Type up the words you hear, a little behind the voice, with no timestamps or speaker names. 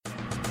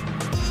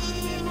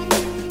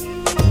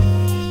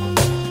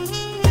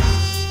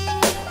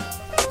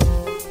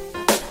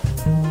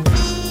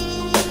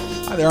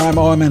there, I'm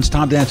OMN's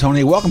Tom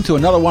D'Antoni. Welcome to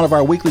another one of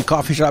our weekly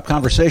coffee shop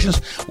conversations.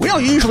 We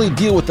don't usually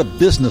deal with the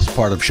business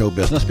part of show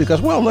business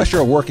because, well, unless you're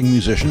a working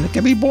musician, it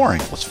can be boring,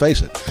 let's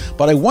face it.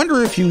 But I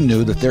wonder if you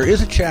knew that there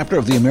is a chapter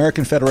of the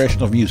American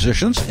Federation of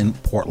Musicians in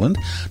Portland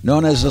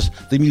known as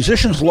the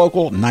Musicians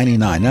Local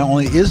 99. Not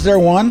only is there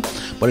one,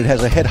 but it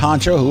has a head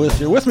honcho who is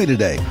here with me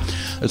today.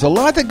 There's a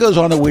lot that goes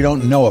on that we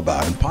don't know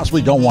about and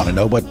possibly don't want to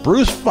know, but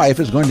Bruce Fife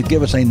is going to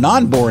give us a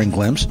non-boring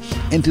glimpse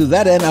into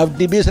that end of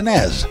the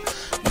business.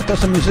 What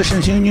does the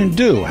Musicians Union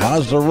do? How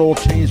has the role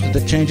changed with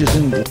the changes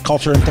in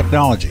culture and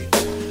technology?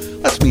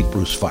 Let's meet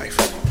Bruce Fife.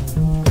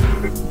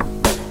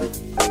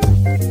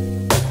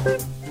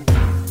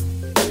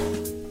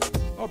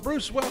 Oh,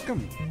 Bruce,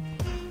 welcome.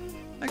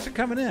 Thanks for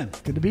coming in.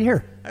 Good to be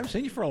here. I haven't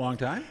seen you for a long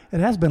time. It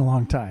has been a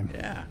long time.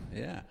 Yeah.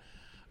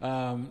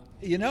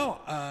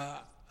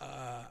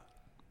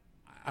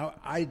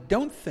 I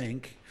don't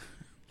think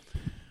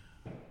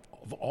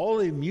of all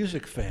the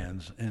music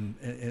fans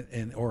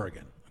in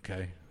Oregon,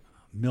 okay,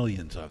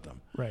 millions of them.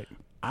 Right.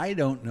 I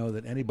don't know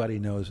that anybody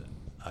knows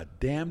a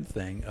damn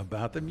thing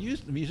about the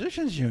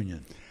Musicians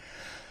Union.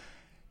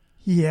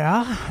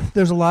 Yeah,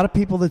 there's a lot of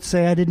people that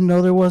say I didn't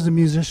know there was a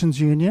musicians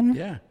union.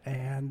 Yeah.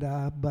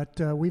 But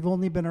we've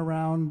only been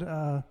around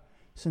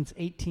since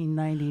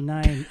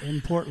 1899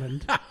 in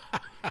Portland.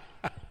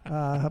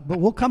 But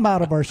we'll come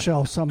out of our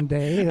shell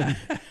someday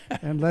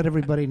and let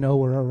everybody know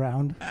we're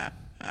around.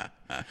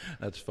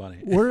 That's funny.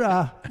 We're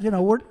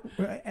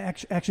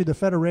actually the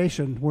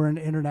Federation. We're an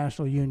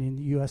international union,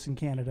 the U.S. and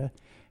Canada,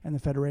 and the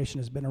Federation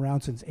has been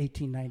around since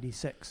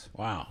 1896.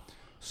 Wow.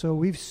 So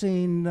we've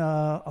seen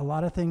a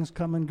lot of things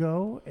come and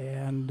go,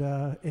 and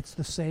it's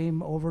the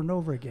same over and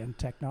over again.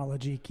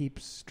 Technology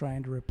keeps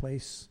trying to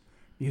replace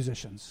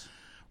musicians.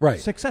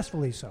 Right.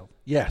 Successfully so.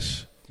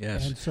 Yes.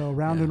 And so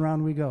round and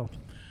round we go.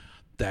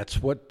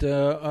 That's what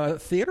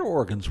theater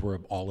organs were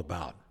all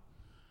about.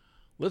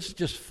 Let's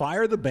just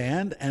fire the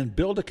band and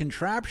build a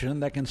contraption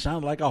that can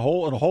sound like a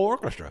whole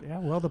orchestra. Yeah,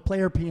 well, the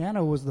player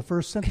piano was the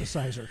first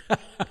synthesizer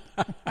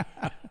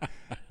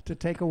to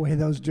take away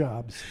those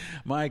jobs.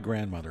 My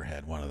grandmother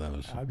had one of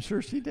those. I'm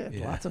sure she did.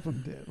 Yeah. Lots of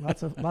them did.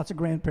 Lots of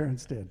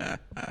grandparents did.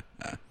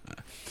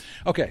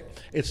 Okay,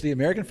 it's the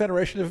American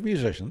Federation of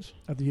Musicians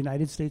Of the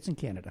United States and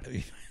Canada. of the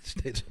United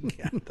States and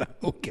Canada.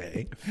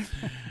 Okay.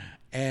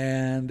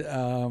 And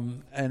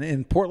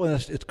in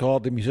Portland, it's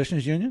called the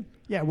Musicians Union?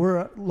 Yeah,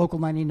 we're Local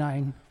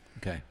 99.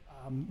 Okay.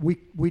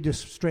 We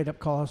just straight up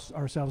call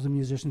ourselves the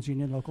Musicians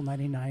Union, Local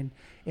 99.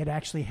 It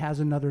actually has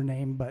another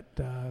name, but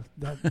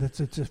that's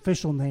its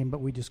official name,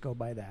 but we just go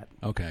by that.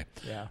 Okay.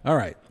 Yeah. All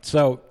right.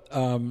 So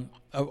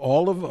of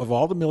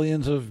all the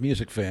millions of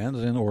music fans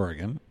in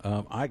Oregon,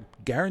 I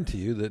guarantee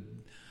you that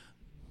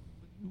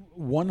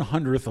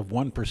 1/100 of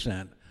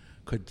 1%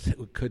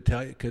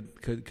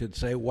 could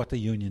say what the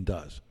union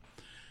does.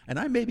 And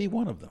I may be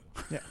one of them.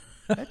 Yeah,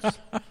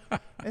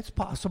 it's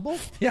possible.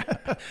 Yeah,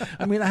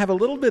 I mean, I have a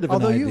little bit of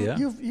Although an idea.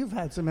 you've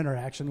had some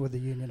interaction with the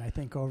union, I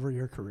think, over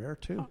your career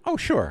too. Oh,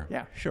 sure.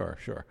 Yeah.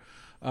 Sure.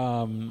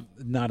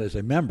 Not as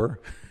a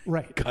member,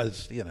 Right?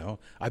 Because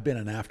I've been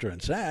in AFTRA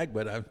and SAG,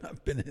 but I've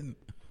not been in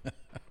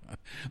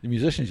the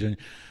Musicians Union.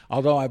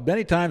 Although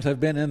many times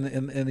I've been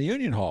in the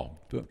union hall.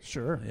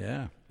 Sure.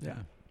 Yeah.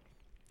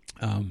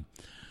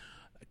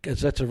 Because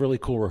that's a really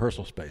cool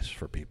rehearsal space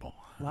for people.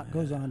 A lot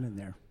goes on in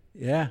there.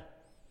 Yeah.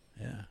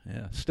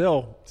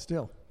 Still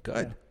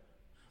good. Yeah.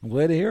 I'm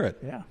glad to hear it.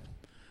 Yeah.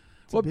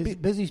 It's Well, a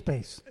busy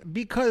space.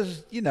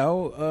 Because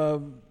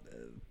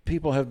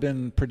people have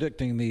been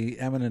predicting the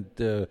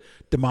imminent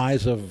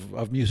demise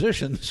of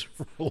musicians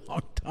for a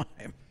long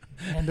time.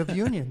 And of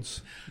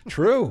unions.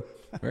 True.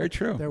 Very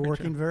true. They're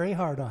working very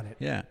hard on it.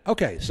 Yeah.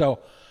 Okay.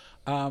 So,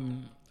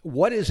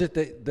 what is it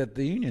that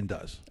the union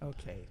does?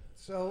 Okay.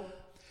 So.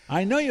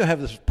 I know you have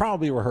this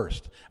probably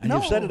rehearsed, and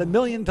you've said it a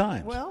million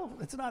times. Well,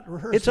 it's not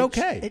rehearsed. It's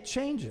okay. It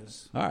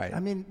changes. All right. I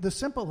mean, the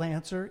simple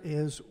answer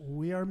is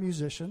we are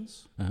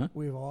musicians. Uh-huh.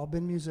 We've all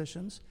been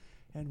musicians,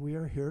 and we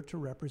are here to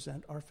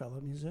represent our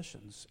fellow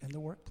musicians in the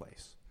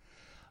workplace.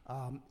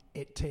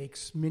 It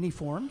takes many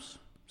forms.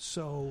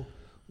 So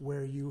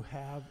where you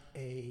have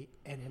an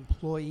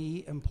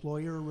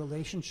employee-employer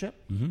relationship,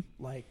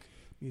 like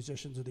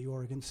musicians of the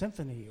Oregon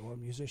Symphony or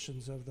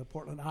musicians of the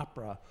Portland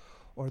Opera,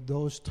 or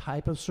those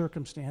type of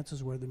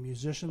circumstances where the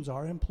musicians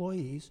are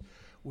employees.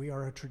 We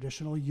are a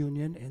traditional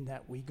union in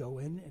that we go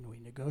in and we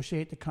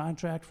negotiate the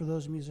contract for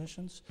those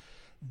musicians.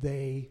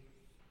 They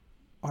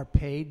are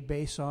paid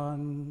based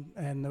on,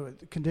 and the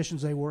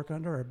conditions they work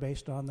under are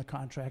based on the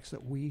contracts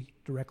that we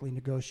directly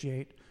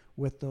negotiate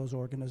with those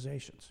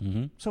organizations.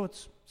 Mm-hmm. So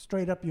it's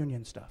straight up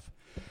union stuff.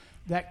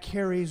 That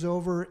carries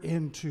over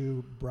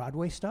into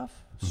Broadway stuff.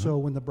 Mm-hmm. So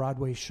when the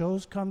Broadway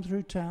shows come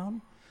through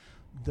town,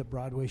 the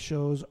Broadway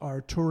shows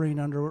are touring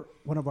under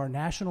one of our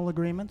national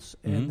agreements,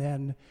 and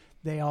then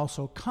they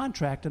also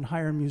contract and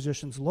hire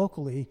musicians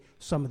locally.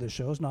 Some of the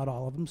shows, not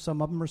all of them.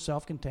 Some of them are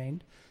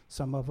self-contained.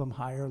 Some of them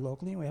hire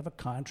locally. And we have a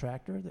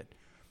contractor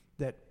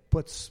that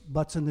puts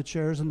butts in the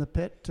chairs in the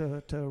pit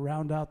to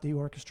round out the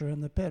orchestra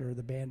in the pit or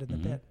the band in the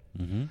pit.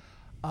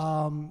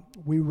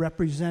 We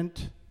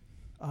represent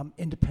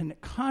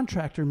independent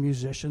contractor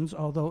musicians,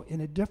 although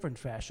in a different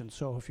fashion.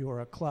 So if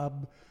you're a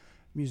club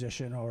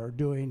musician or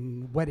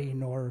doing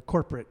wedding or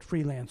corporate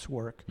freelance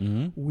work,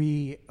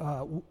 we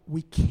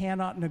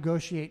cannot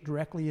negotiate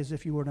directly as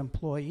if you were an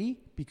employee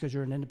because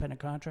you're an independent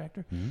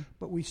contractor,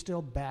 but we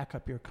still back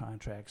up your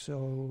contract.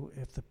 So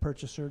if the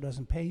purchaser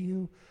doesn't pay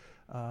you,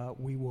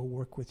 we will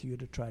work with you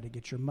to try to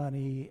get your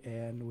money,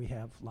 and we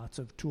have lots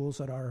of tools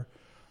at our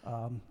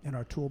in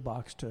our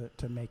toolbox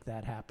to make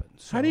that happen.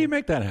 So How do you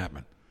make that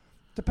happen?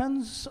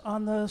 depends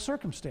on the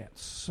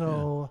circumstance.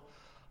 So.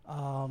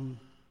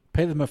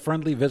 Pay them a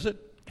friendly visit?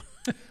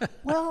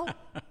 Well,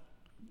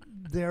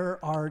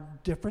 there are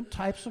different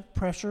types of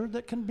pressure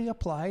that can be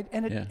applied,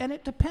 and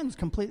it depends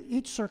completely.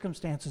 Each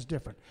circumstance is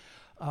different.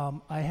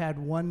 I had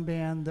one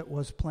band that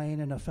was playing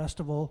in a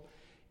festival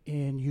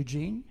in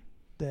Eugene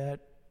that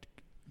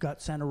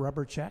got sent a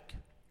rubber check.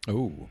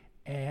 Oh.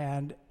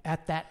 And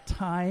at that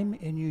time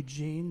in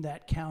Eugene,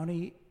 that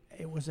county,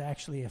 it was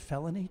actually a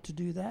felony to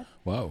do that.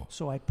 Wow.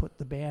 So I put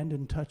the band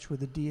in touch with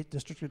the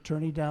district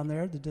attorney down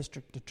there. The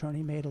district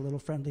attorney made a little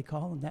friendly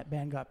call, and that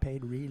band got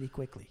paid really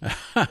quickly.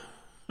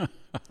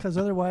 Because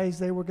otherwise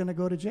they were going to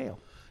go to jail.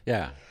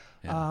 Yeah.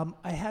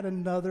 I had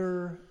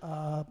another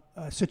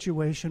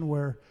situation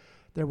where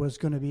there was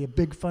going to be a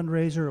big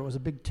fundraiser. It was a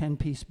big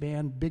 10-piece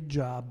band, big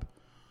job,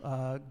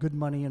 good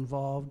money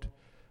involved.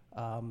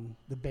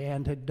 The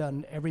band had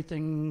done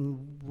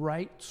everything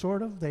right,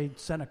 sort of. They'd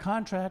sent a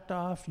contract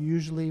off.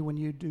 Usually when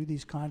you do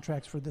these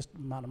contracts for this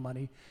amount of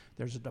money,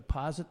 there's a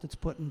deposit that's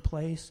put in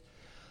place.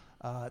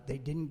 They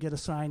didn't get a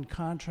signed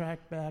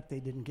contract back.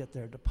 They didn't get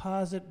their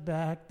deposit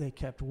back. They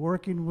kept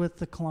working with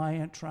the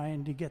client,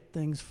 trying to get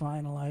things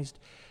finalized.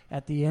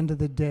 At the end of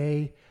the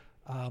day,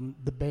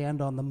 the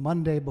band on the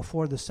Monday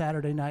before the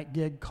Saturday night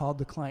gig called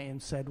the client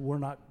and said, we're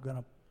not going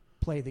to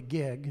play the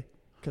gig,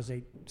 because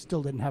they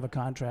still didn't have a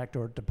contract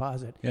or a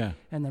deposit. Yeah.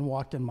 And then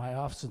walked in my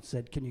office and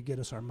said, can you get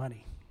us our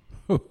money?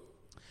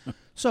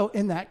 So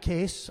in that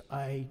case,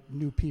 I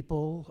knew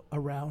people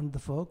around the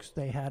folks.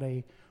 They had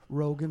a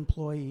rogue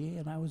employee,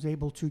 and I was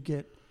able to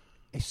get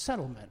a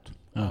settlement,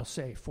 I'll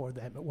say, for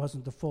them. It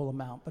wasn't the full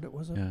amount, but it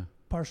was a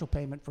partial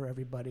payment for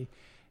everybody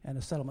and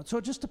a settlement. So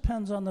it just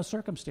depends on the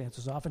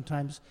circumstances.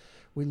 Oftentimes,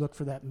 we look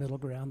for that middle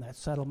ground, that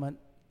settlement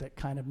that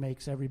kind of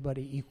makes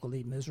everybody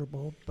equally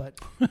miserable, but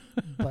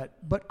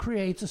but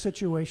creates a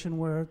situation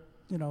where,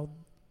 you know,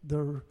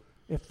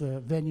 if the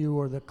venue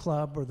or the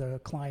club or the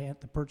client,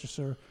 the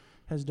purchaser,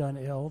 has done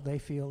ill, they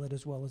feel it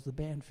as well as the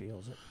band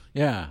feels it.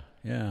 Yeah.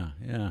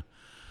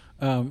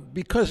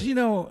 Because, you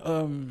know,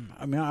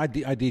 I mean, I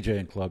DJ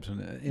in clubs,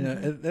 and, you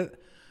know,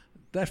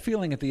 that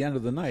feeling at the end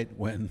of the night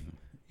when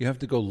you have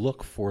to go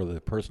look for the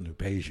person who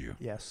pays you.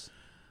 Yes.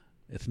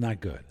 It's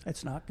not good.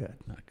 It's not good.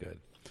 Not good.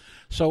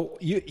 So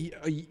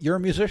you're a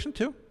musician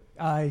too?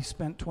 I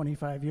spent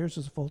 25 years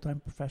as a full-time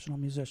professional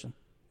musician.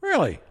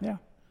 Really? Yeah.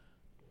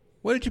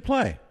 What did you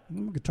play?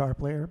 I'm a guitar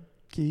player,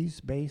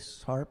 keys,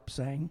 bass, harp,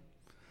 sang.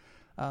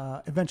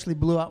 Eventually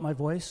blew out my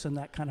voice, and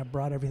that kind of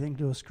brought everything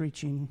to a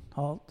screeching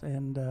halt,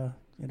 and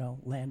you know,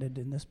 landed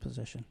in this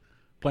position.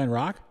 Playing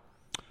rock?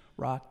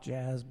 Rock,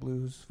 jazz,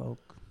 blues,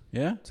 folk.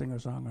 Yeah.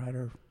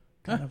 Singer-songwriter,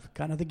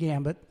 kind of the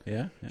gambit.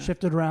 Yeah.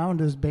 Shifted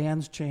around as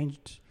bands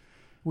changed.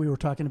 We were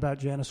talking about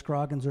Janice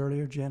Scroggins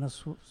earlier.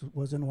 Janice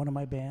was in one of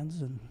my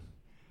bands,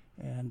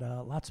 and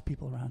lots of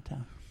people around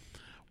town.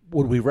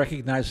 Would we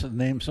recognize some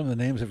of the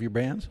names of your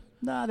bands?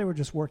 Nah, they were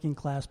just working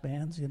class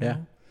bands, you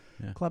know.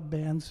 Yeah. Club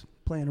bands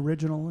playing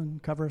original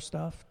and cover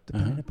stuff,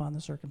 depending upon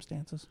the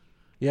circumstances.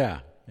 Yeah.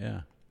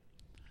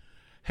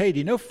 Hey, do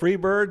you know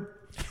Freebird?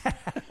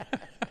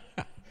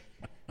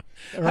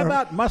 How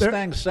about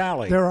Mustang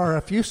Sally? There are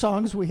a few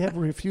songs we have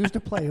refused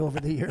to play over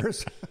the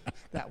years.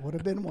 That would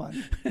have been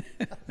one.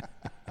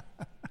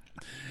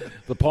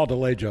 The Paul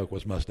DeLay joke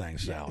was Mustang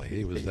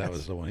Sally. That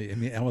was the one. I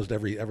mean, almost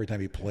every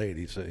time he played,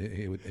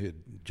 he would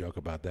joke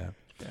about that.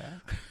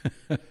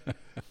 Yeah.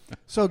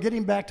 So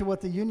getting back to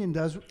what the union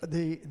does,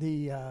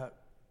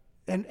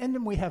 and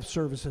then we have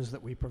services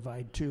that we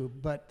provide too.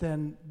 But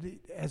then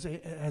as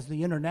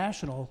the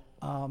international,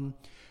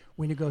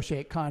 we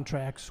negotiate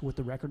contracts with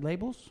the record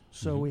labels.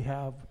 So we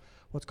have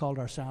what's called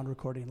our sound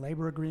recording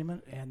labor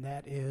agreement, and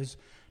that is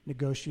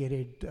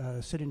negotiated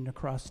sitting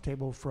across the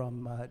table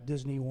from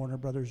Disney, Warner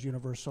Brothers,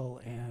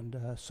 Universal, and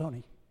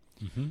Sony.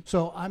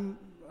 So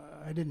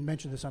I didn't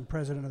mention this, I'm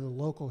president of the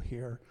local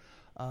here,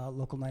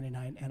 Local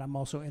 99, and I'm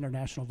also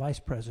international vice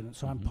president.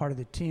 So I'm part of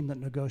the team that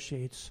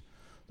negotiates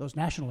those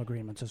national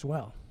agreements as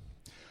well.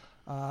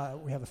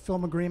 We have a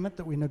film agreement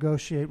that we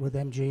negotiate with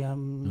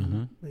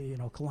MGM, you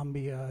know,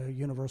 Columbia,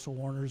 Universal,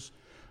 Warner's,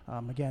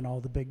 again,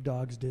 all the big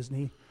dogs,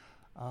 Disney.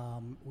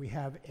 We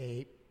have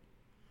a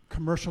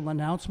commercial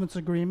announcements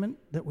agreement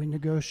that we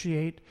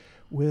negotiate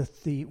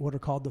with what are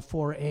called the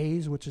 4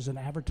 A's, which is an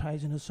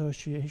advertising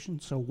association.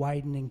 So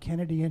Wieden &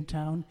 Kennedy in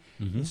town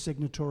is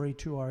signatory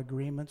to our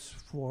agreements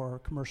for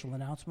commercial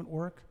announcement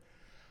work.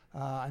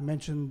 I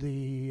mentioned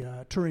the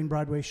touring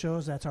Broadway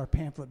shows. That's our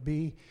Pamphlet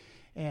B.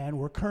 And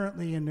we're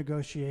currently in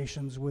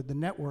negotiations with the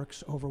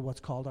networks over what's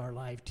called our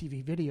live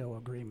TV video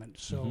agreement.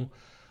 So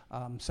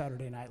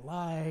Saturday Night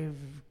Live,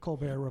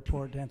 Colbert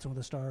Report, Dancing with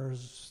the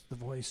Stars, The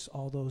Voice,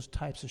 all those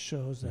types of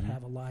shows that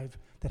have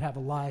a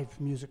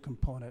live music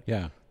component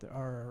that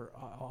are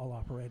all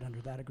operate under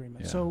that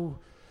agreement. Yeah.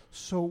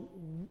 So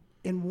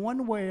in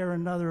one way or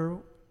another,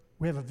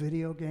 we have a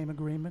video game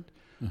agreement.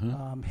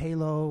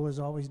 Halo is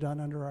always done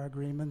under our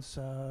agreements.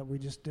 We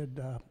just did,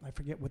 I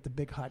forget what the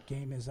big hot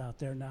game is out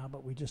there now,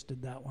 but we just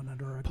did that one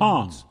under our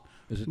agreements. Pong.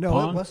 Is it No,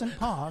 Pong? it wasn't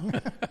Pong.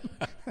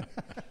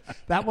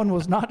 That one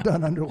was not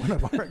done under one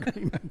of our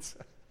agreements.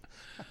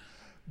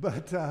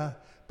 But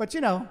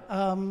you know,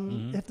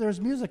 if there's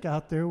music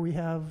out there, we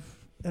have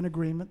an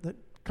agreement that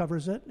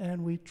covers it,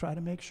 and we try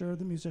to make sure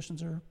the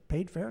musicians are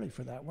paid fairly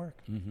for that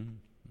work.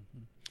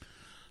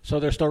 So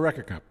there's still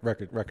record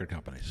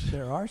companies.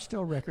 There are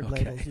still record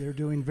labels. They're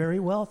doing very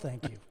well,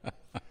 thank you.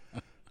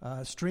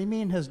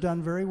 Streaming has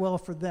done very well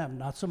for them,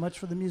 not so much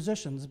for the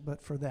musicians,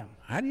 but for them.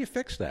 How do you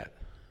fix that?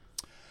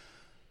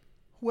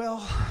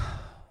 Well,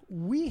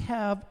 we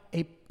have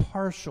a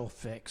partial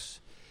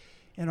fix.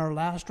 In our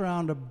last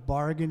round of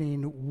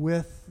bargaining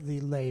with the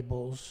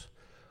labels,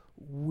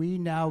 we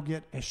now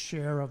get a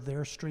share of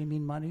their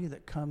streaming money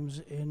that comes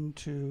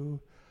into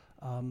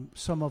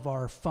some of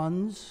our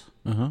funds,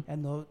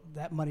 and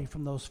that money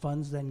from those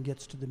funds then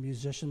gets to the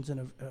musicians in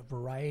a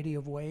variety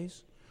of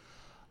ways.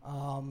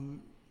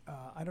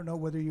 I don't know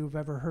whether you've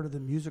ever heard of the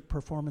Music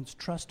Performance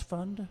Trust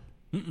Fund.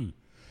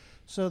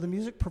 So the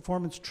Music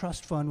Performance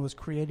Trust Fund was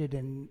created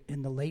in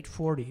the late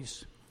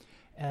 40s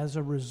as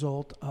a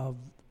result of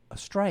a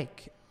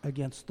strike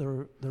against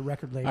the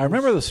record labels. I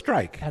remember the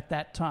strike at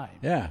that time.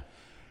 Yeah.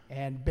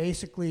 And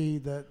basically,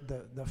 the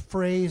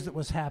phrase that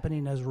was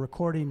happening as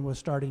recording was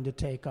starting to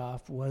take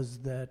off was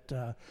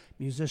that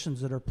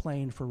musicians that are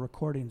playing for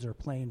recordings are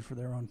playing for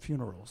their own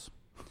funerals.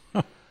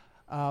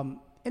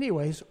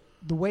 Anyways,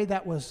 the way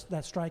that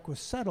strike was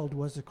settled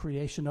was the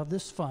creation of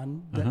this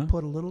fund that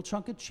put a little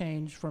chunk of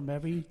change from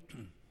every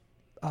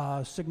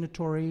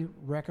signatory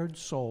record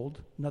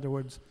sold. In other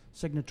words,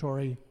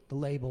 signatory, the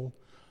label,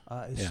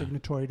 is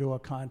signatory to a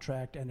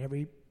contract, and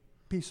every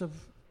piece of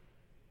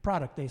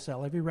product they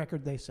sell, every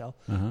record they sell,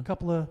 a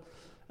couple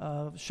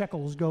of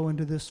shekels go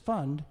into this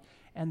fund,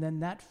 and then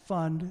that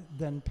fund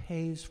then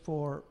pays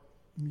for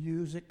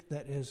music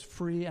that is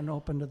free and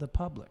open to the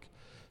public.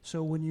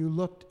 So when you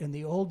looked in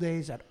the old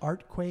days at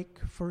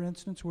Artquake, for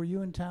instance, were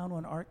you in town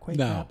when Artquake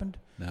happened?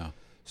 No.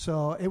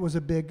 So it was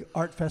a big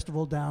art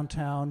festival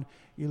downtown.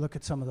 You look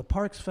at some of the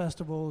Parks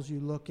festivals.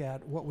 You look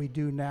at what we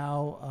do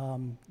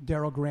now,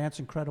 Daryl Grant's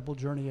incredible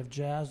Journey of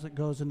Jazz that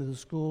goes into the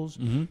schools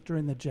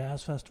during the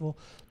Jazz Festival.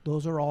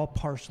 Those are all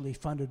partially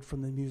funded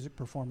from the Music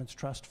Performance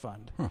Trust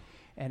Fund.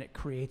 And it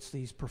creates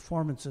these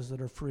performances that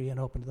are free and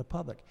open to the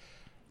public.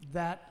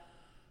 That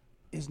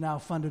is now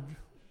funded,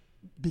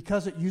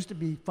 because it used to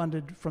be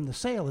funded from the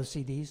sale of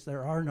CDs.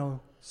 There are no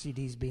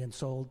CDs being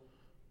sold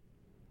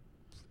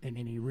in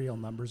any real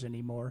numbers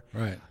anymore.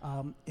 Right.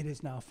 It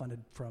is now funded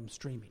from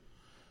streaming.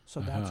 So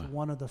that's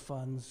one of the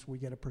funds. We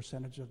get a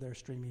percentage of their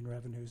streaming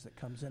revenues that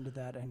comes into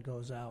that and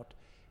goes out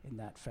in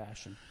that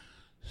fashion.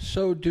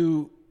 So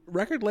do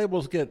record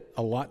labels get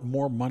a lot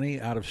more money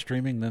out of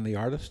streaming than the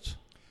artists?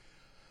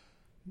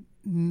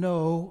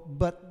 No,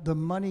 but the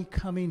money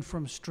coming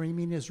from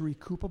streaming is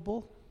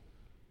recoupable.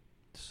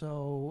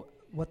 So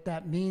what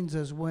that means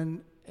is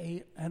when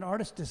an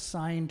artist is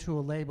signed to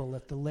a label,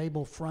 if the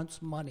label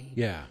fronts money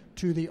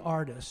to the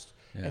artist,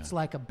 it's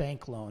like a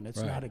bank loan.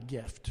 It's not a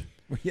gift.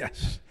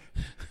 Yes.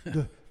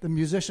 The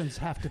musicians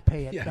have to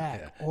pay it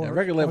back. Or, now,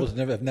 record labels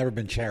have never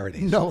been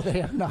charities. No,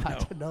 they have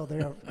not. No,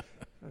 they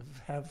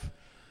have.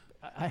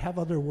 I have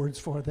other words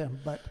for them,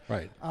 but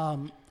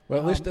well,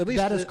 at least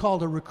that is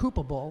called a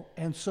recoupable,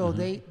 and so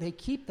they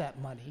keep that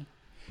money.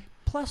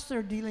 Plus,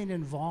 they're dealing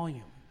in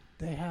volume.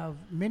 They have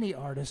many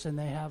artists, and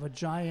they have a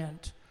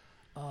giant,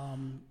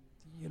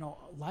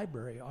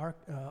 library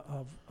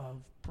of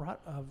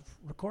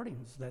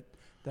recordings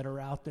that are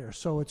out there.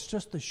 So it's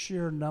just the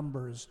sheer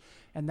numbers,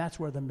 and that's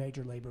where the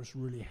major labels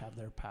really have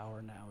their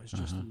power now. Is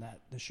just in that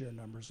the sheer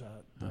numbers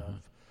of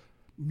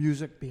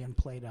music being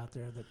played out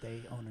there that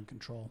they own and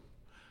control.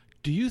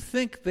 Do you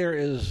think there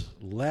is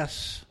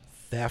less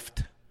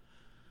theft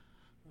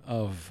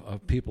of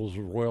people's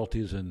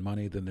royalties and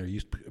money than there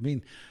used to be? I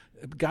mean,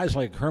 guys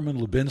like Herman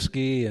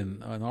Lubinsky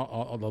and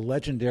all the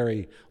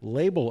legendary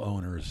label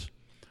owners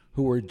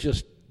who were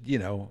just,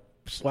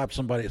 slap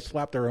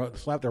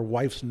their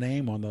wife's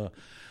name on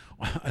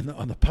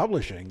the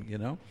publishing,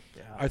 Yeah.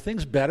 Are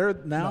things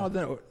better now?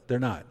 No. They're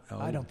not. Oh,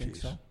 I don't think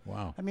so.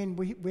 Wow. I mean,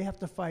 we have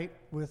to fight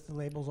with the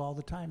labels all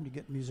the time to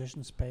get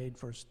musicians paid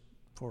for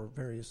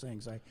various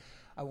things.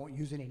 I won't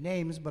use any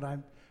names, but I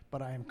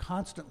am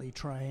constantly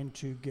trying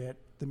to get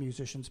the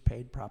musicians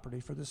paid properly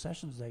for the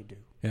sessions they do.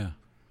 Yeah.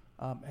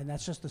 And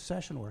that's just the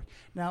session work.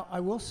 Now, I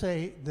will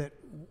say that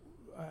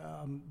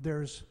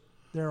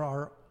there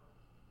are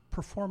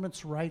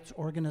performance rights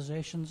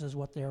organizations, is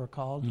what they are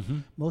called.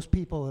 Most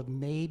people have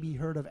maybe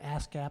heard of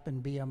ASCAP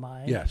and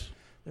BMI. Yes.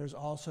 There's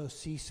also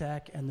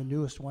CSAC, and the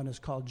newest one is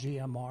called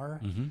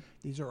GMR. Mm-hmm.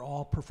 These are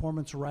all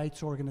performance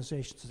rights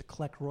organizations that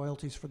collect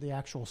royalties for the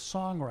actual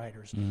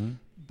songwriters. Mm-hmm.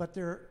 But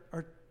there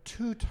are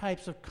two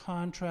types of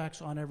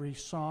contracts on every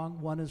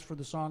song. One is for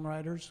the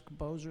songwriters,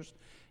 composers,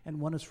 and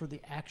one is for the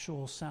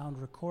actual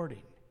sound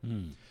recording.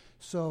 Mm.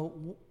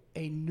 So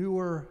a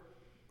newer,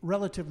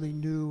 relatively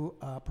new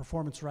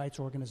performance rights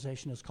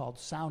organization is called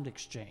Sound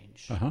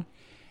Exchange. Uh-huh.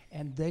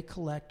 And they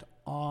collect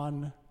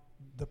on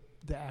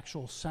the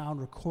actual sound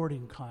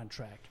recording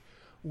contract.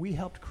 We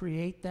helped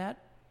create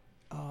that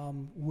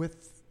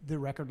with the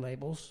record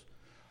labels.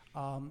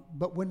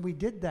 But when we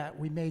did that,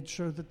 we made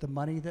sure that the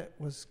money that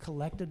was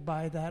collected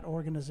by that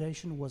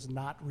organization was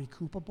not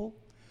recoupable.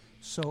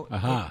 So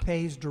it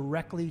pays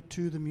directly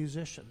to the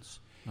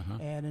musicians.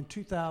 And in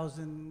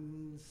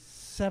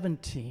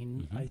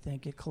 2017, I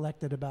think it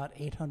collected about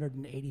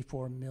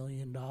 $884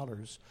 million,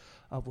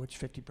 of which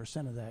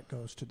 50% of that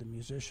goes to the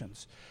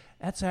musicians.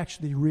 That's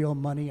actually real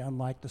money,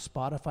 unlike the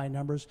Spotify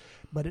numbers,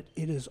 but it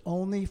is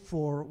only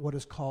for what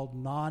is called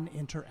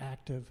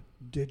non-interactive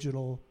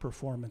digital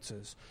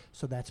performances.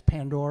 So that's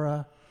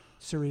Pandora,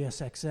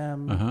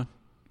 SiriusXM,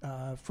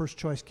 First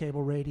Choice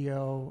Cable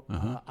Radio,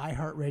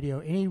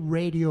 iHeartRadio. Any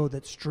radio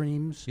that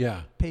streams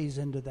pays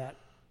into that.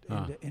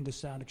 Into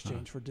Sound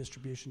Exchange for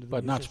distribution to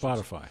the musicians. But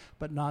not Spotify.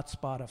 But not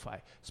Spotify.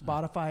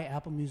 Spotify,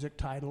 Apple Music,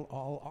 Tidal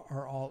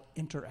are all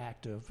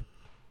interactive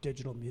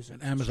digital music.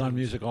 And Amazon streams.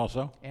 Music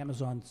also?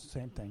 Amazon,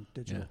 same thing,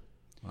 digital.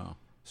 Yeah. Wow.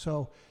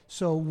 So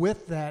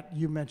with that,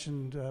 you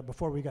mentioned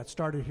before we got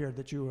started here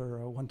that you were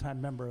a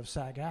one-time member of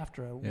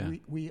SAG-AFTRA. Yeah.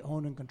 We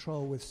own and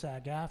control with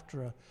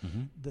SAG-AFTRA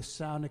the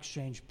Sound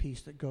Exchange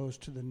piece that goes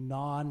to the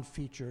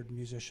non-featured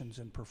musicians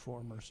and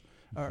performers,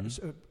 or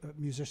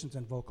musicians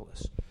and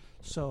vocalists.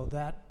 So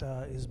that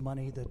is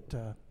money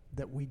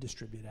that we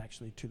distribute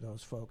actually to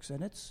those folks,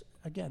 and it's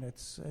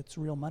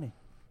real money.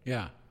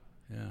 Yeah.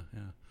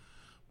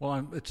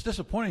 Well, it's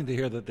disappointing to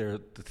hear that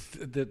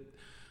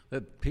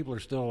that people are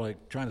still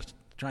like trying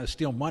to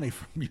steal money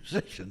from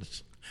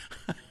musicians.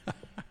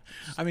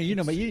 I mean, you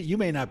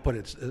may not put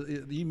it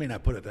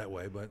that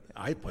way, but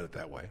I put it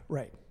that way.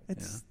 Right.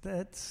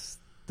 That's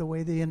the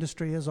way the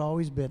industry has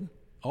always been.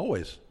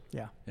 Always.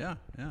 Yeah.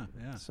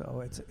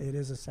 So it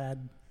is a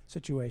sad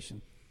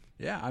situation.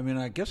 Yeah, I mean,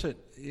 I guess it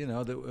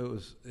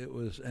was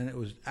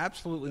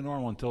absolutely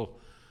normal until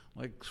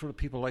like sort of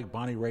people like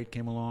Bonnie Raitt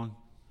came along,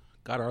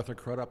 got Arthur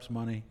Crudup's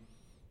money,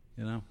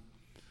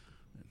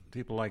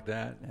 people like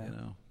that,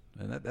 and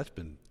that's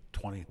been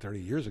 20,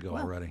 30 years ago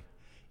already.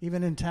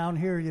 Even in town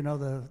here,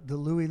 the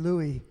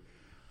Louie,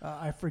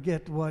 I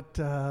forget what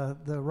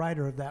the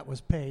writer of that was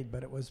paid,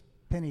 but it was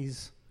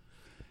pennies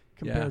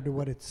compared to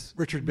what it's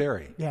Richard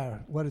Berry. Yeah,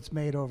 what it's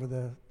made over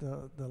the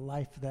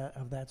life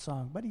of that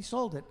song. But he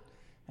sold it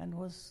and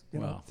was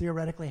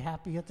theoretically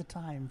happy at the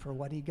time for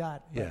what he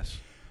got.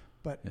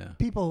 But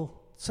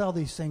people sell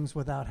these things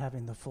without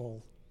having the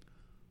full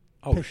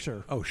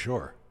picture. Oh,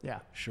 sure. Yeah.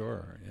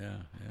 Sure.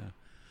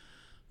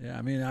 Yeah.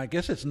 I mean, I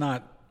guess it's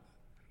not.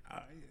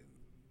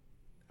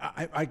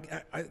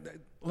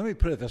 Let me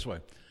put it this way: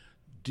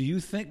 do you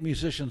think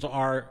musicians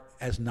are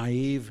as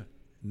naive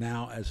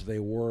now as they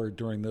were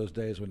during those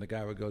days when the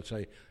guy would go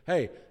say,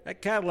 "Hey,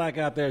 that Cadillac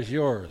out there is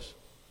yours.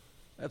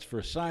 That's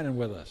for signing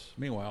with us."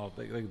 Meanwhile,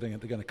 they're going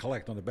to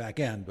collect on the back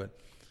end. But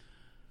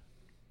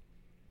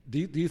do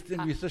you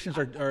think musicians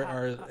are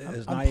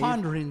as naive? I'm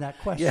pondering that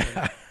question.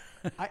 Yeah.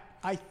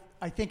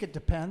 I think it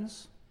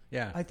depends.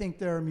 Yeah. I think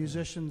there are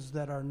musicians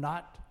that are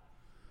not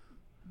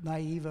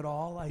naive at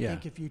all. I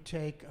think if you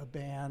take a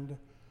band,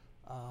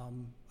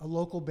 a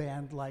local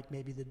band like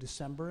maybe the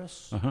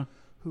Decemberists,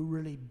 who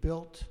really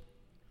built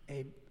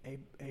a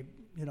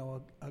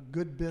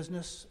good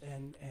business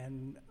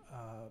and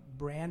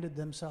branded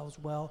themselves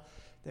well,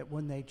 that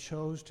when they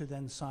chose to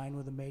then sign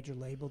with a major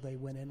label, they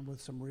went in with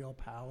some real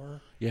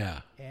power. Yeah.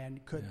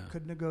 And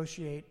could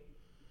negotiate,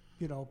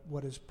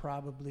 what is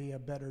probably a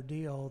better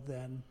deal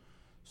than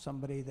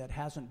somebody that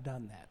hasn't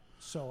done that.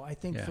 So I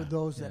think for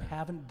those that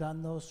haven't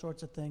done those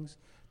sorts of things,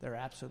 they're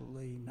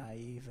absolutely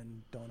naive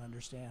and don't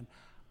understand.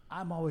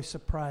 I'm always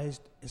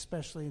surprised,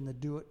 especially in the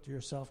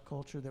do-it-yourself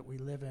culture that we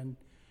live in,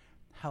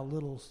 how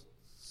little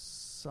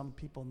some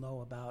people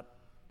know about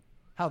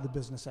how the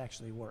business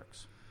actually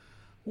works.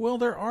 Well,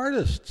 they're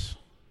artists.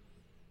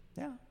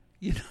 Yeah.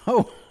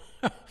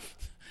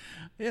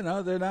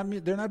 They're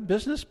not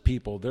business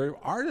people. They're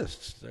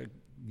artists. They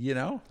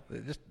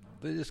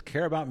just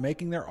care about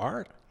making their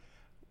art.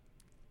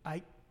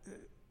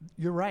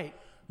 You're right.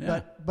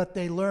 Yeah. But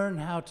they learn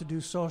how to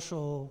do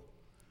social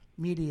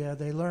media.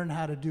 They learn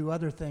how to do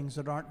other things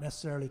that aren't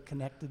necessarily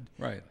connected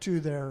to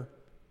their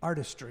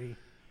artistry.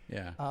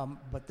 Yeah.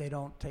 But they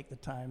don't take the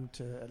time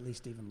to at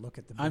least even look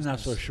at the business. I'm not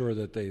so sure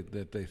that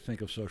they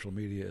think of social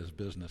media as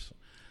business.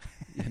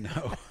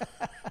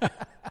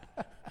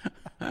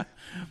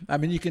 I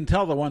mean, you can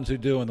tell the ones who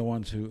do and the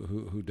ones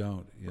who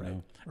don't.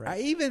 Right.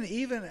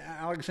 Even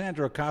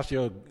Alexandra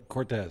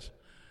Ocasio-Cortez,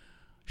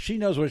 she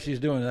knows what she's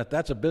doing.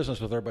 That's a business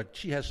with her, but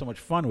she has so much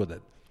fun with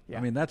it. Yeah.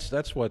 I mean,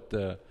 that's what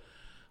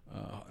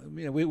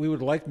we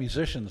would like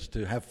musicians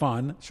to have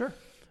fun. Sure.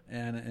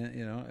 And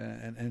you know,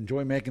 and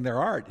enjoy making their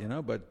art, you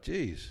know, but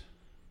geez.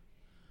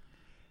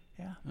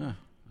 Yeah.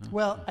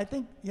 Well, I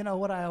think, you know,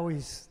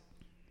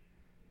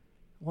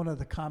 one of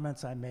the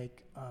comments I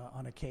make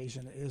on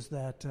occasion is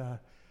that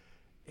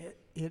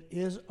it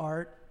is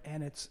art,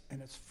 and it's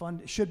fun.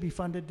 It should be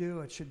fun to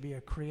do. It should be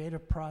a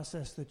creative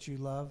process that you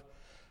love.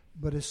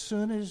 But as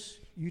soon as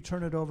you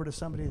turn it over to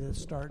somebody that's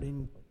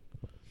starting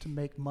to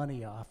make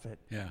money off it,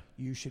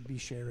 you should be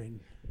sharing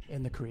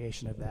in the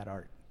creation of that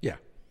art. Yeah.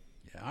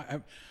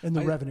 And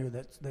the revenue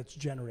that's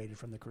generated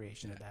from the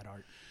creation of that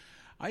art.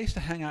 I used to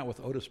hang out with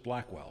Otis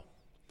Blackwell,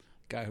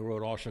 guy who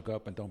wrote All Shook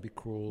Up and Don't Be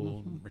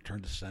Cruel,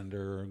 Return to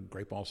Sender, and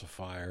Great Balls of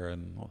Fire,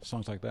 and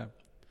songs like that.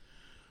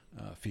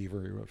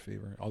 Fever, he wrote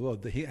Fever. Although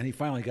he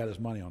finally got his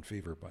money on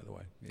Fever, by the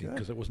way,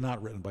 because it was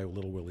not written by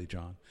Little Willie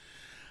John.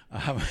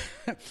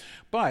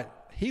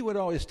 But he would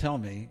always tell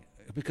me,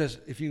 because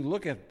if you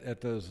look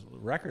at those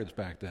records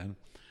back then,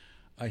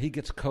 he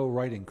gets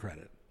co-writing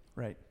credit.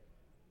 Right.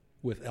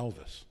 With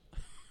Elvis.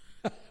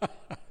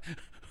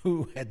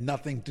 Who had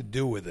nothing to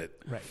do with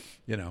it, right?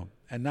 You know,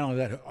 and not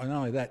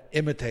only that,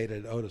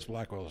 imitated Otis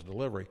Blackwell's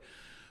delivery,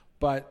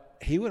 but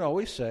he would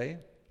always say,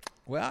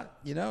 "Well,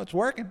 you know, it's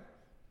working.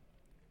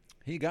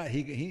 He got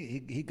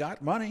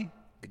money,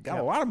 got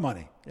a lot of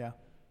money,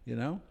 you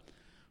know,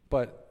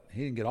 but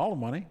he didn't get all the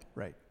money,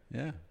 right?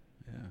 Yeah,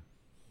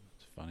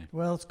 it's funny.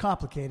 Well, it's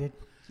complicated,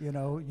 you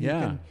know.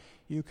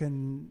 You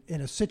can in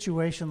a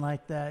situation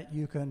like that,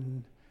 you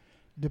can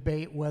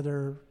debate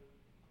whether,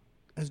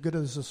 as good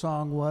as the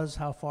song was,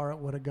 how far it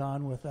would have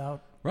gone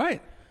without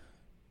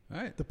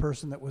the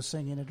person that was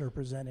singing it or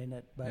presenting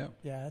it. But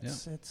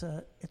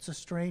it's a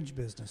strange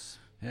business.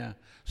 Yeah.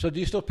 So do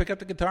you still pick up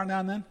the guitar now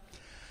and then?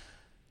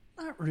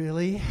 Not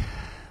really.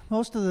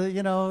 Most of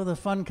the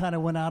fun kind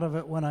of went out of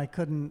it when I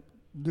couldn't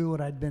do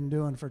what I'd been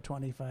doing for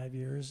 25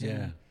 years.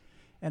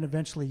 And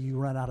eventually you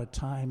run out of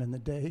time in the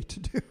day to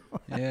do.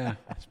 Yeah,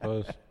 I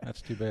suppose.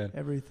 That's too bad.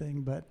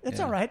 Everything, but it's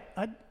all right.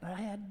 I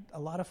had a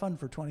lot of fun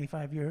for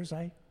 25 years.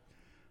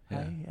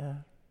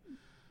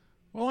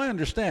 Well, I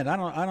understand. I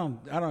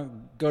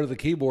don't go to the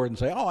keyboard and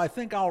say, "Oh, I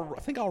think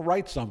I'll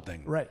write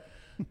something." Right.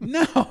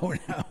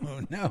 No.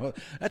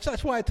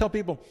 That's why I tell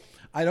people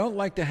I don't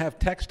like to have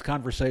text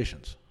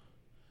conversations,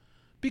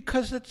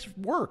 because it's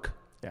work.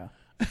 Yeah.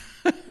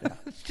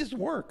 It's just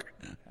work.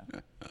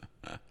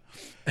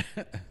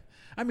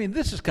 I mean,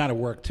 this is kind of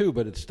work too,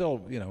 but it's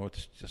still, you know,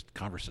 it's just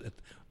conversation.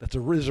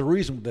 There's a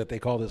reason that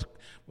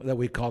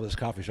we call this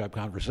coffee shop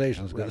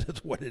conversations, because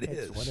it's what it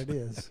is. It's what it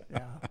is.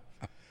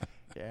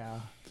 Yeah.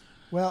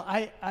 Well,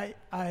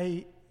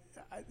 I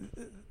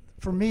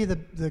for me,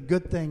 the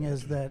good thing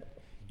is that,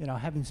 you know,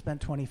 having spent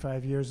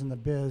 25 years in the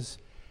biz,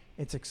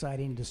 it's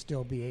exciting to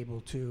still be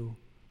able to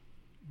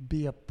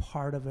be a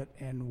part of it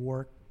and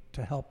work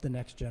to help the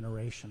next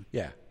generation.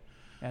 Yeah.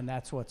 And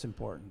that's what's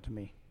important to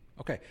me.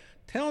 Okay.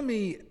 Tell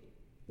me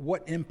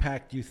what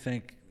impact you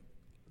think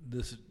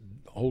this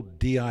whole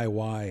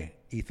DIY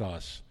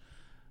ethos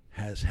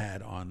has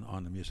had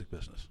on the music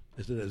business.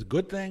 Is it a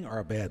good thing or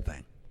a bad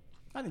thing?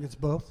 I think it's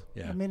both.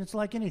 Yeah. I mean, it's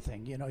like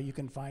anything. You know, you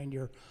can find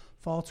your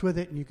faults with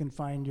it, and you can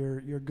find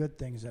your good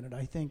things in it.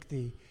 I think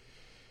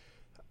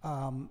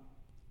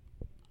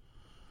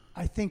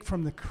I think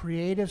from the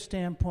creative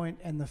standpoint,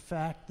 and the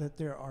fact that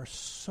there are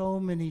so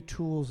many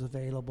tools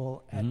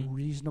available at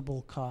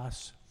reasonable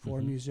costs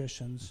for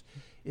musicians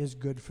is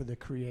good for the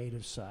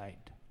creative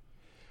side.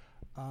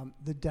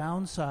 The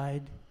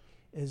downside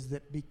is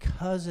that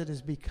because it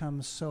has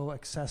become so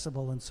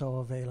accessible and so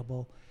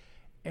available,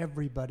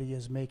 everybody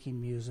is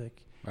making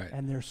music. Right.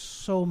 And there's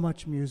so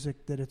much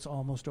music that it's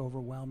almost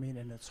overwhelming,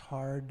 and it's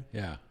hard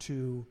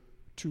to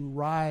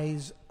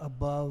rise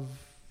above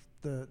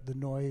the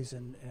noise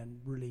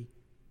and really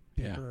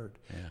be heard.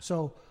 Yeah.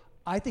 So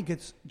I think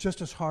it's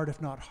just as hard,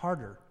 if not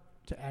harder,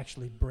 to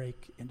actually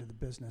break into the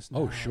business now.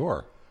 Oh,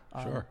 sure.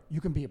 Sure.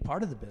 You can be a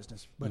part of the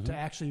business, but to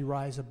actually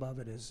rise above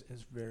it is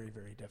very,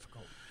 very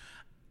difficult.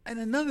 And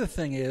another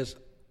thing is,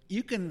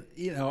 you can,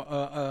 you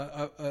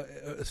know,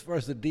 as far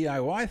as the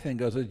DIY thing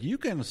goes, you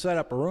can set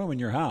up a room in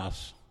your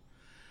house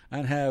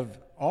and have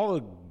all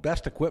the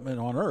best equipment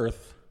on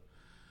earth,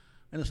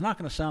 and it's not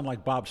going to sound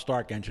like Bob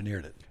Stark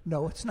engineered it.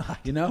 No, it's not.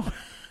 You know?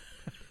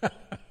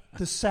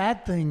 The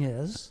sad thing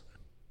is,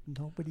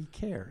 nobody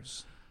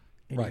cares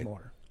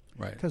anymore.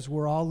 Right. Because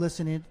we're all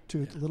listening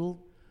to little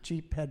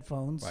cheap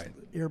headphones,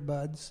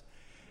 earbuds.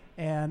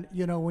 And,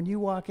 you know, when you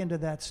walk into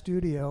that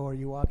studio, or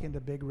you walk into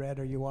Big Red,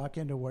 or you walk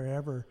into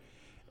wherever,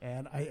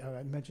 and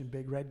I mentioned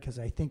Big Red because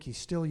I think he's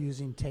still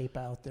using tape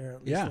out there.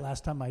 At least the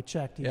last time I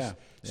checked, he's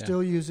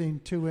still using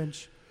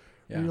 2-inch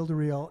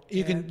reel-to-reel.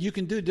 You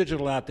can do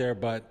digital out there,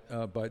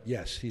 but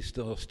yes, he's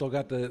still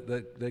got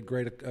the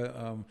great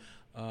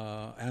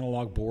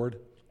analog board.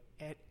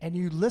 And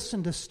you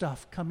listen to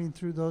stuff coming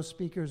through those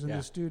speakers in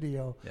the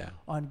studio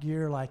on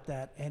gear like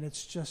that, and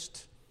it's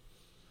just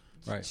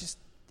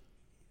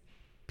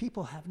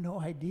people have no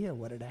idea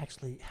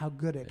how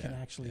good it can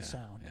actually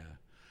sound. Yeah.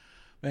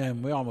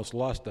 Man, we almost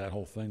lost that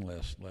whole thing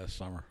last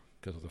summer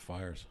because of the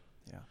fires.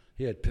 Yeah.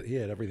 He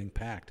had everything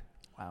packed.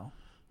 Wow.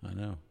 I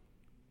know.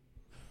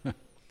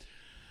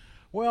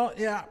 Well,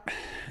 yeah.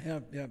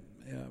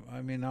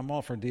 I mean, I'm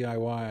all for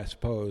DIY, I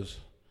suppose,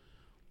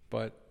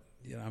 but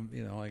I'm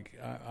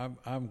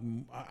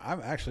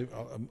actually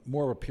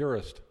more of a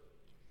purist.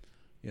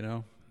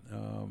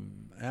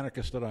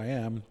 Anarchist that I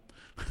am.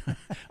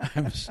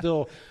 I'm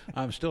still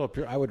a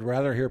pure. I would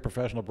rather hear a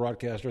professional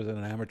broadcaster than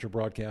an amateur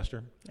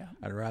broadcaster. Yeah.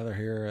 I'd rather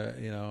hear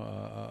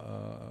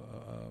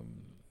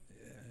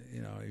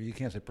you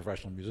can't say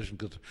professional musician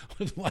because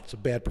there's lots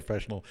of bad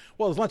professional.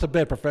 Well, there's lots of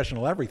bad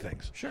professional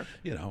everythings. Sure.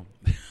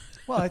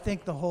 Well, I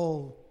think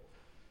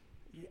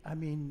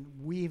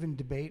we even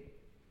debate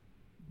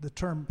the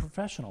term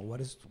professional. What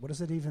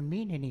does it even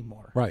mean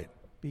anymore? Right.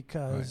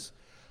 Because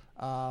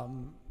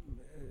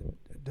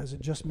does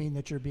it just mean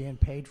that you're being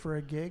paid for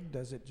a gig?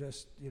 Does it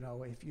just,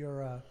 if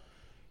you're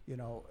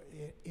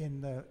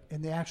in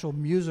the actual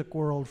music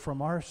world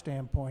from our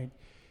standpoint,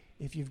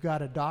 if you've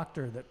got a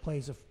doctor that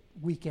plays a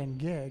weekend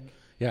gig,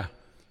 yeah,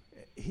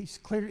 he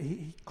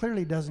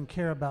clearly doesn't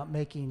care about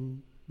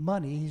making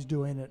money. He's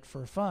doing it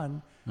for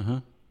fun. Uh-huh.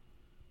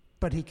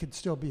 But he could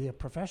still be a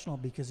professional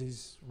because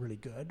he's really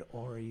good,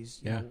 or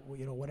he's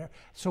whatever.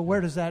 So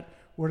where do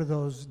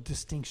those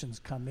distinctions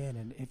come in?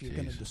 And if you're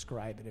going to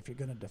describe it, if you're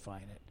going to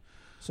define it,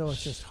 so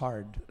it's just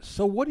hard.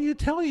 So what do you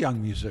tell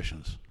young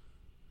musicians?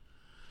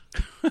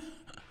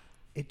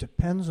 It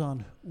depends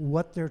on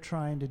what they're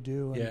trying to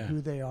do and who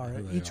they are.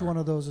 Each one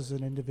of those is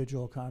an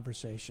individual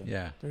conversation.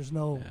 Yeah. There's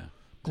no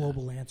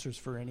global answers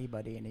for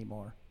anybody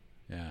anymore.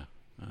 Yeah.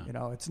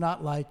 It's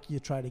not like you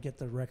try to get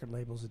the record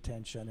label's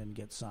attention and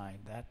get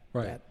signed.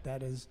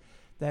 That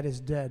is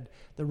dead.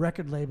 The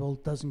record label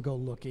doesn't go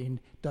looking,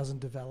 doesn't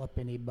develop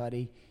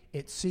anybody.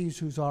 It sees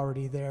who's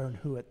already there and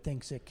who it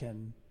thinks it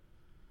can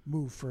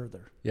move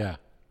further. Yeah.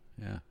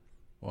 Yeah.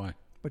 Why?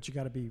 But you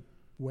got to be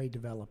way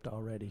developed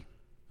already.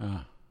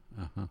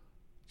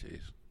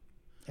 Jeez.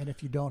 And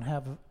if you don't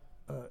have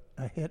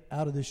a hit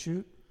out of the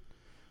chute,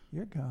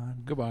 you're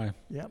gone. Goodbye.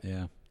 Yep.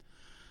 Yeah.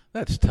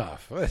 That's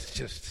tough. That's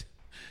just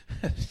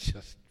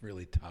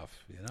really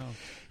tough,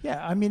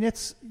 Yeah, I mean,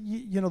 it's,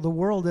 the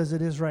world as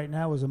it is right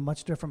now is a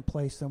much different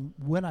place than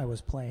when I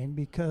was playing,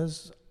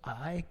 because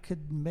I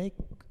could make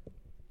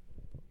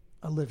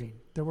a living.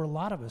 There were a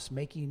lot of us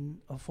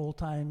making a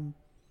full-time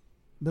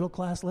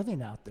middle-class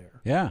living out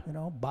there. Yeah.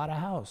 Bought a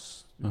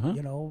house,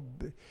 Uh-huh.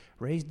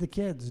 Raised the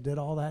kids, did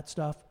all that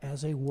stuff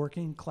as a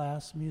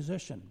working-class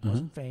musician.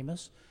 Wasn't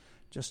famous,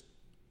 just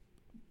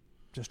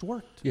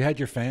worked. You had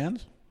your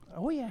fans?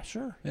 Oh, yeah,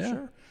 sure. Yeah.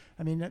 Sure.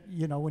 I mean,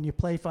 when you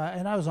play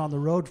and I was on the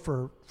road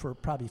for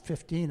probably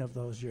 15 of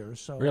those years.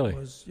 So really? It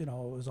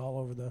was all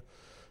over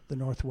the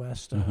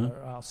Northwest,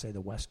 or I'll say the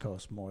West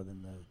Coast more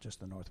than just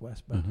the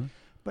Northwest.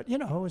 But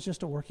it was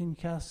just a working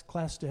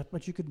class stiff,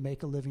 but you could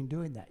make a living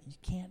doing that. You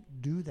can't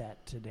do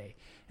that today.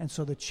 And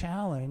so the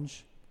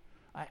challenge,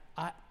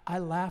 I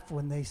laugh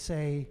when they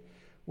say,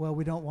 well,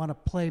 we don't want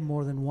to play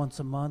more than once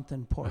a month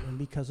in Portland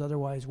because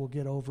otherwise we'll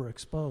get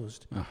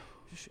overexposed.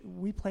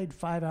 We played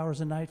 5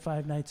 hours a night,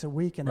 5 nights a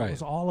week, and it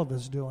was all of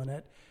us doing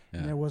it,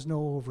 and there was no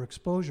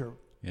overexposure.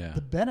 Yeah.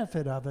 The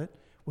benefit of it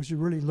was you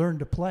really learned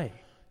to play.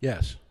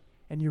 Yes.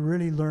 And you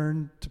really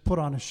learned to put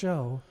on a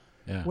show.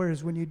 Yeah.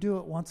 Whereas when you do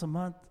it once a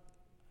month,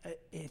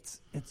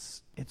 it's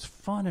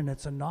fun and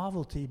it's a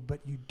novelty,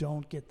 but you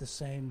don't get the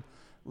same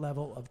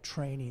level of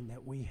training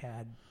that we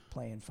had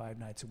playing 5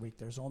 nights a week.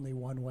 There's only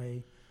one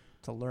way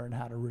to learn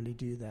how to really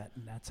do that,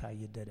 and that's how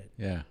you did it.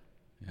 Yeah.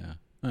 Yeah.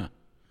 Huh.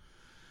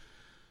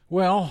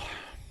 Well,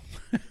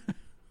 so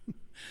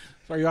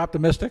are you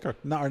optimistic or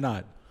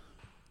not?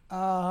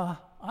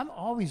 I'm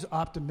always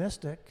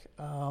optimistic.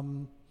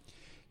 In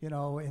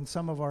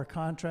some of our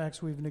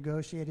contracts we've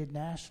negotiated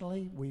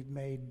nationally, we've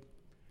made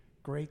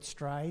great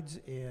strides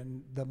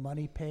in the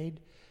money paid.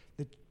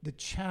 The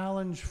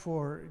challenge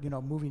for,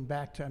 moving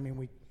back to,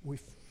 we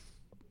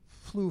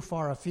flew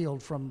far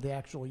afield from the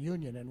actual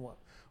union and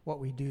what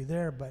we do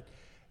there, but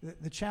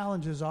the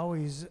challenge is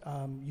always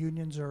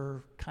unions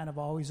are kind of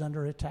always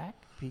under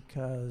attack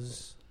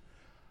because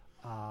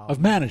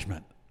of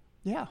management.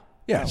 Yeah.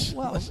 Yes.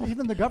 Well,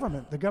 even the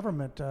government.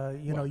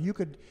 You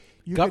could.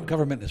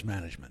 Government is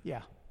management.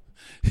 Yeah.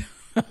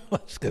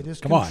 Let's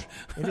get. Come on.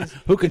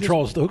 Who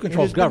controls government? It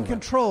has been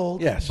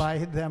controlled Yes. by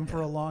them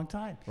for a long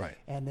time. Right.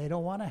 And they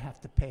don't want to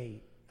have to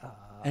pay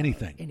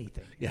anything.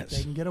 Yes.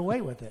 They can get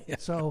away with it. Yeah.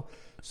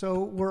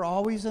 So we're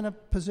always in a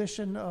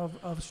position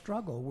of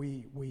struggle.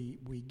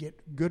 We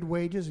get good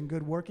wages and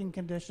good working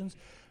conditions,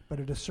 but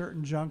at a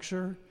certain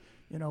juncture,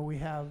 we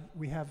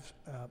have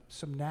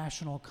some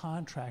national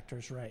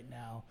contractors right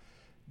now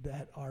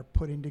that are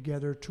putting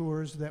together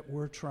tours that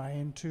we're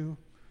trying to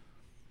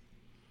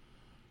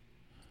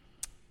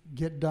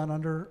get done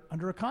under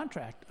a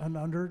contract and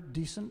under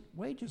decent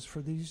wages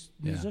for these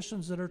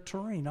musicians that are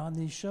touring on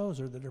these shows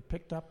or that are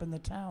picked up in the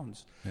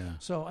towns. Yeah.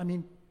 So,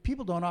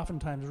 people don't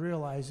oftentimes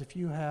realize if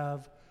you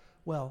have,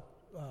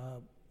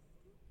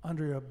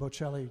 Andrea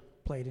Bocelli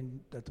played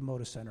at the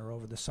Moda Center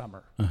over the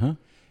summer. Uh-huh.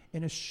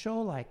 In a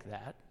show like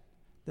that,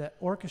 the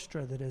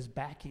orchestra that is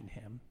backing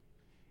him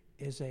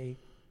is a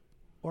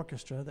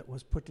orchestra that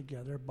was put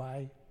together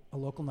by a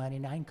Local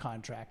 99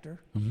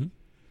 contractor.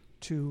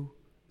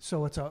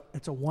 So it's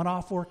a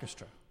one-off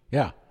orchestra.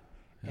 Yeah.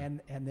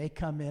 And they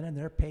come in and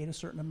they're paid a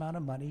certain amount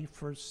of money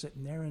for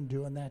sitting there and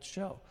doing that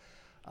show.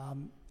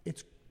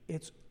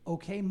 It's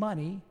okay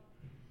money,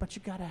 but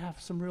you got to have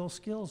some real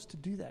skills to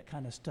do that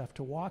kind of stuff.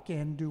 To walk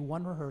in, do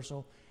one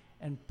rehearsal,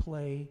 and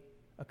play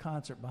a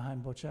concert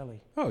behind Bocelli.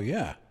 Oh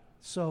yeah.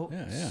 So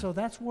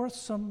that's worth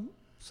some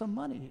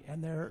money.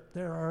 And there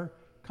are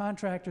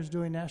contractors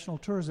doing national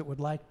tours that would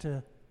like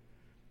to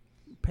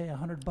pay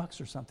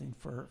 $100 or something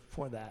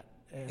for that.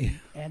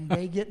 And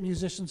they get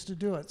musicians to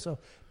do it. So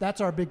that's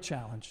our big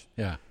challenge.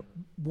 Yeah.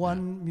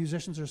 One,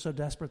 musicians are so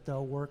desperate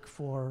they'll work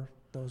for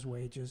those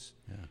wages.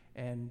 Yeah.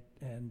 And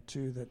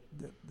two,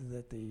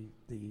 that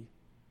the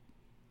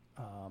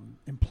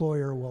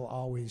employer will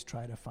always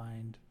try to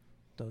find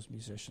those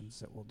musicians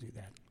that will do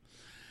that.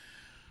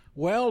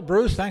 Well,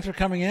 Bruce, thanks for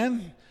coming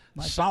in.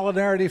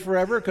 Solidarity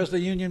forever, because the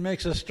union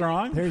makes us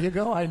strong. There you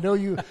go. I know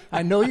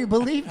you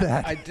believe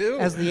that. I do.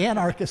 As the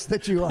anarchist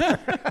that you are.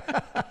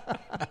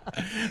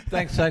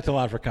 Thanks a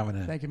lot for coming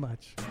in. Thank you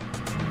much.